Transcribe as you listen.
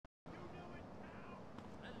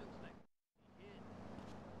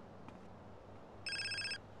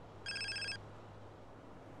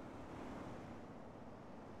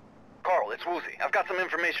Woozy. I've got some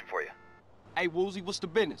information for you. Hey, Woozy, what's the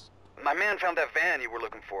business? My man found that van you were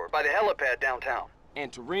looking for by the helipad downtown.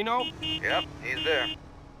 And Torino? Yep, he's there.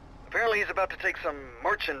 Apparently he's about to take some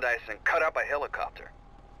merchandise and cut up a helicopter.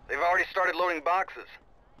 They've already started loading boxes.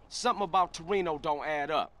 Something about Torino don't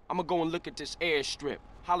add up. I'm gonna go and look at this airstrip.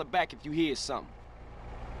 Holler back if you hear something.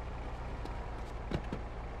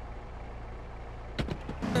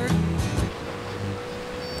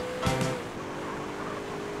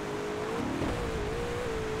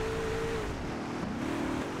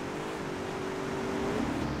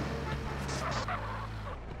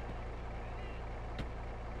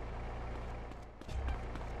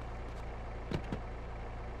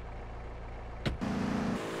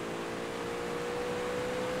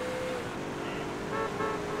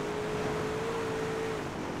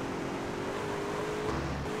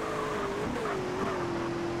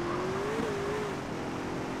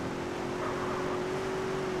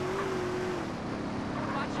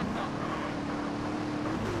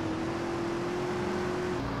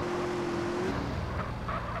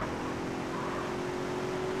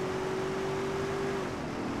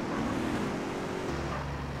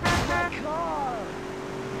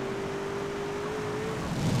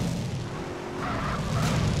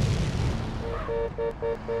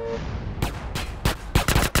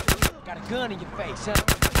 Got a gun in your face, huh?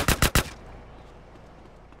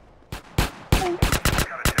 Got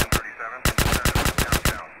a 1037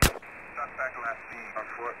 downtown. Suspect last seen on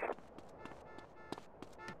foot.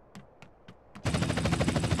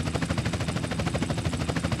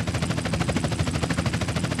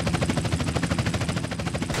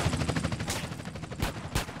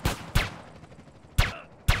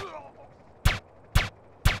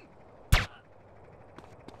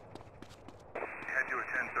 Head to a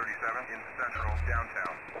 1037 in Central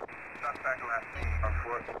downtown. Suspect last seen on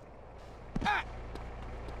foot.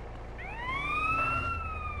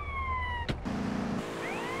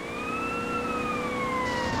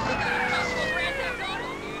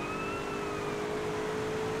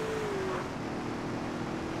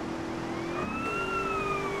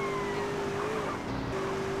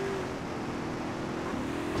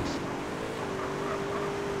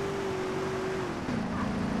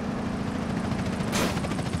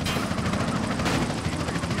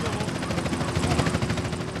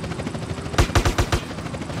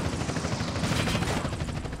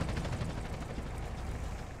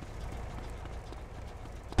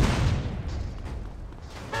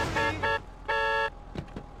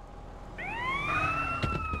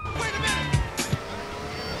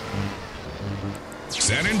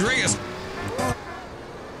 San Andreas.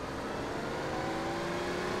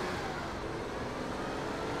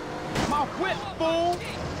 My whip, fool!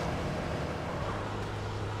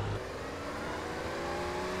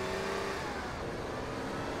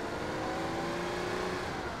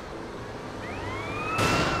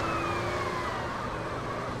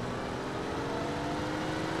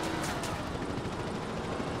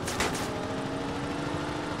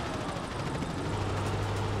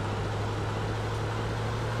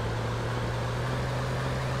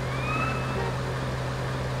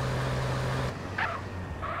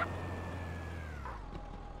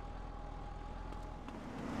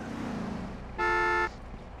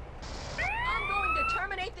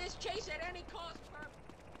 This chase at any cost.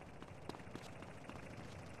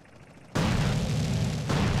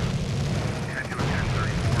 Head to a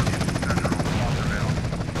 1034 in Central Walkthroughs.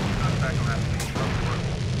 Suspect last seen on foot.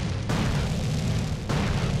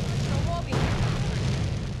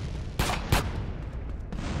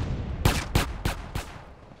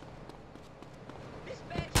 This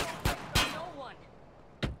badge won't wait for no one.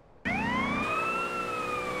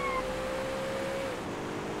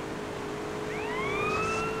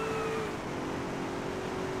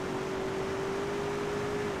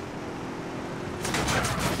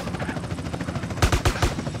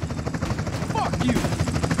 Fuck you!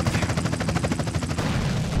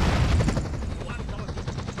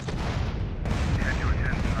 Head to a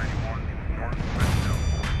 1091 in Northwest Hill.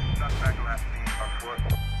 Suspect last seen on foot.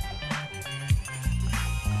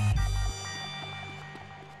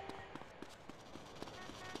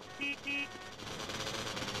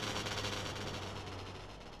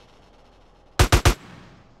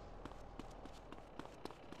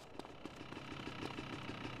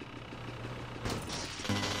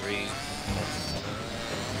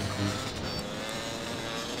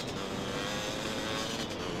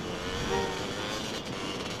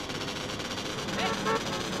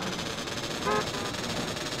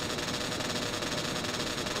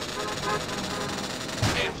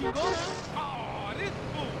 There you go! Aw, this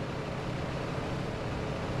fool!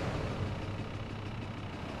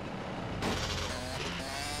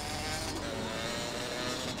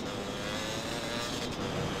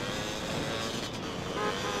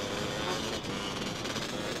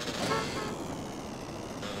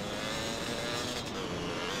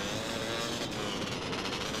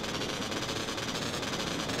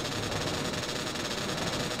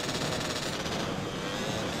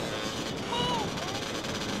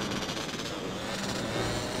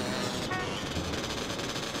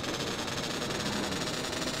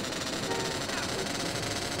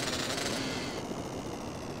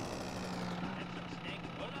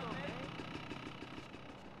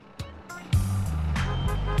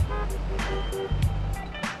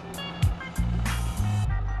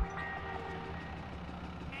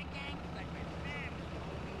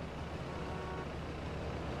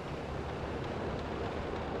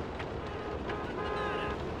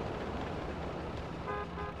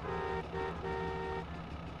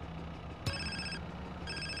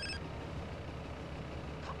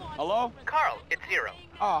 Hello? Carl, it's Zero.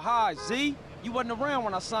 Oh, hi, Z. You wasn't around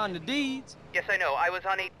when I signed the deeds. Yes, I know. I was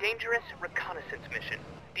on a dangerous reconnaissance mission,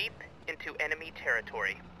 deep into enemy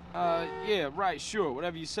territory. Yeah, right, sure,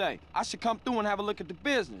 whatever you say. I should come through and have a look at the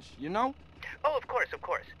business, you know? Oh, of course, of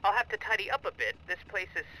course. I'll have to tidy up a bit. This place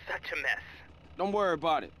is such a mess. Don't worry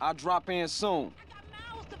about it. I'll drop in soon. I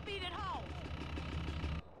got mouths to feed at home.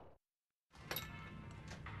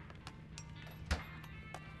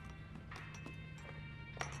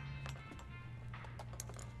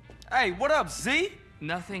 Hey, what up, Z?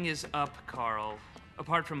 Nothing is up, Carl,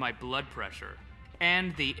 apart from my blood pressure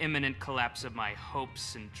and the imminent collapse of my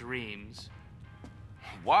hopes and dreams.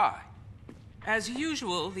 Why? As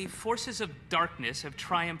usual, the forces of darkness have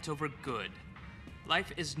triumphed over good.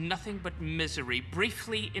 Life is nothing but misery,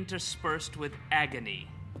 briefly interspersed with agony.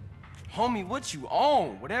 Homie, what you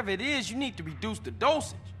on? Whatever it is, you need to reduce the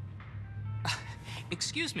dosage.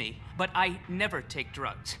 Excuse me, but I never take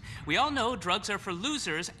drugs. We all know drugs are for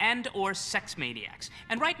losers and/or sex maniacs.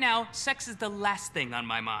 And right now, sex is the last thing on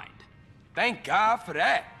my mind. Thank God for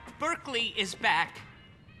that. Berkeley is back.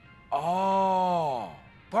 Oh,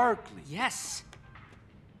 Berkeley. Yes.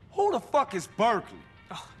 Who the fuck is Berkeley?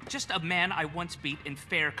 Oh, just a man I once beat in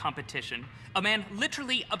fair competition. A man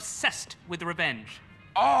literally obsessed with revenge.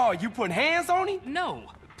 Oh, you putting hands on him?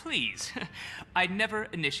 No, please. I never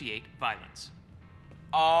initiate violence.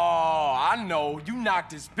 Oh, I know. You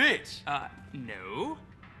knocked this bitch. No.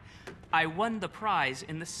 I won the prize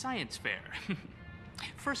in the science fair.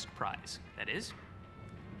 First prize, that is.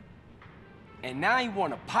 And now he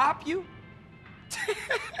wanna pop you?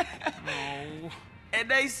 No.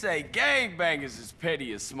 And they say gangbangers is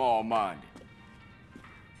petty and small-minded.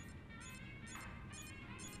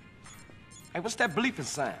 Hey, what's that bleeping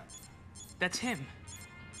sound? That's him.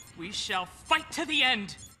 We shall fight to the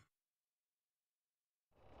end.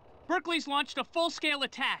 Berkeley's launched a full-scale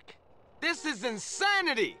attack. This is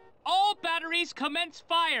insanity! All batteries commence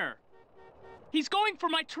fire. He's going for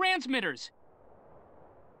my transmitters.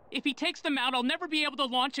 If he takes them out, I'll never be able to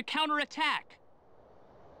launch a counterattack.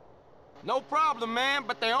 No problem, man,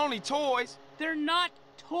 but they're only toys. They're not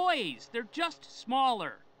toys. They're just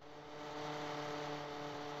smaller.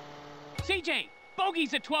 CJ,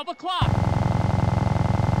 bogey's at 12 o'clock.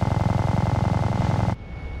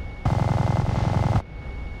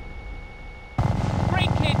 Great,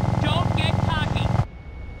 kid. Don't get cocky.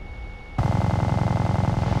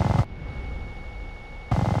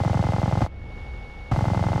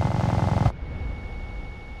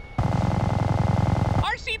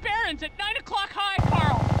 RC Barons at 9 o'clock high,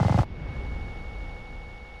 Carl.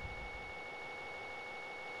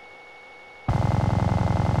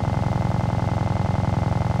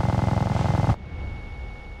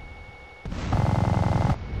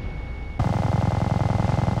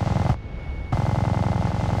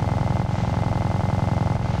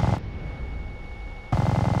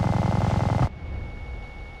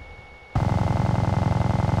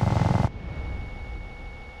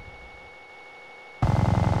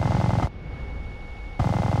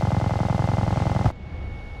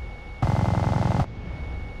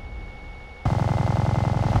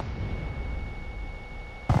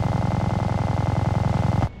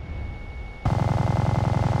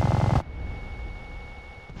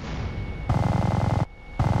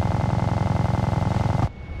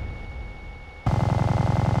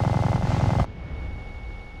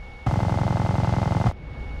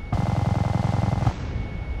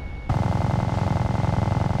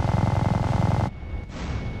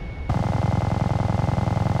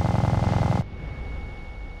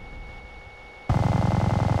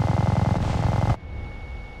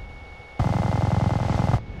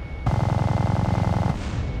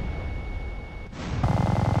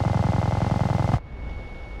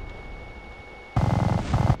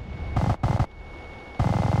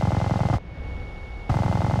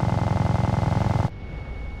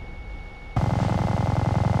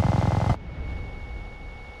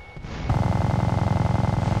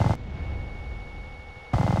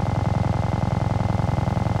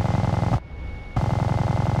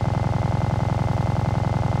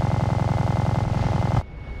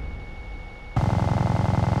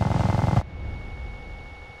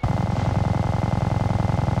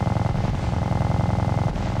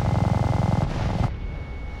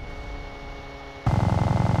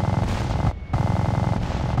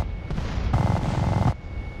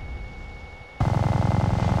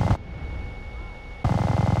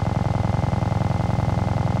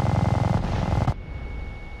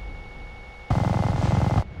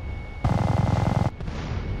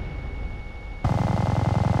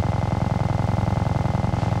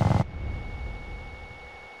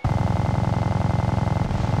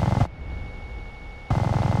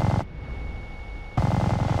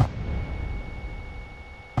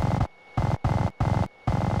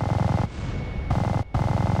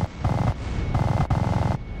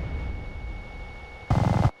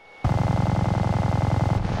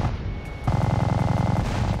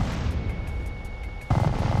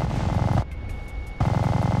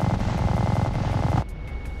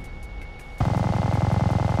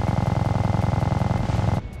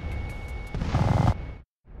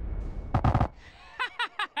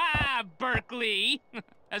 metaphorically.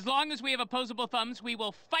 As long as we have opposable thumbs, we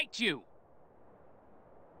will fight you.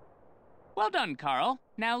 Well done, Carl.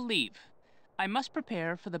 Now leave. I must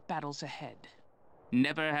prepare for the battles ahead.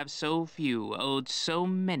 Never have so few owed so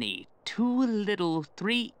many. Too little,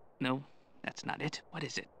 three... No, that's not it. What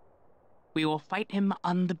is it? We will fight him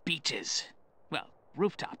on the beaches. Well,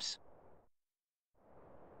 rooftops.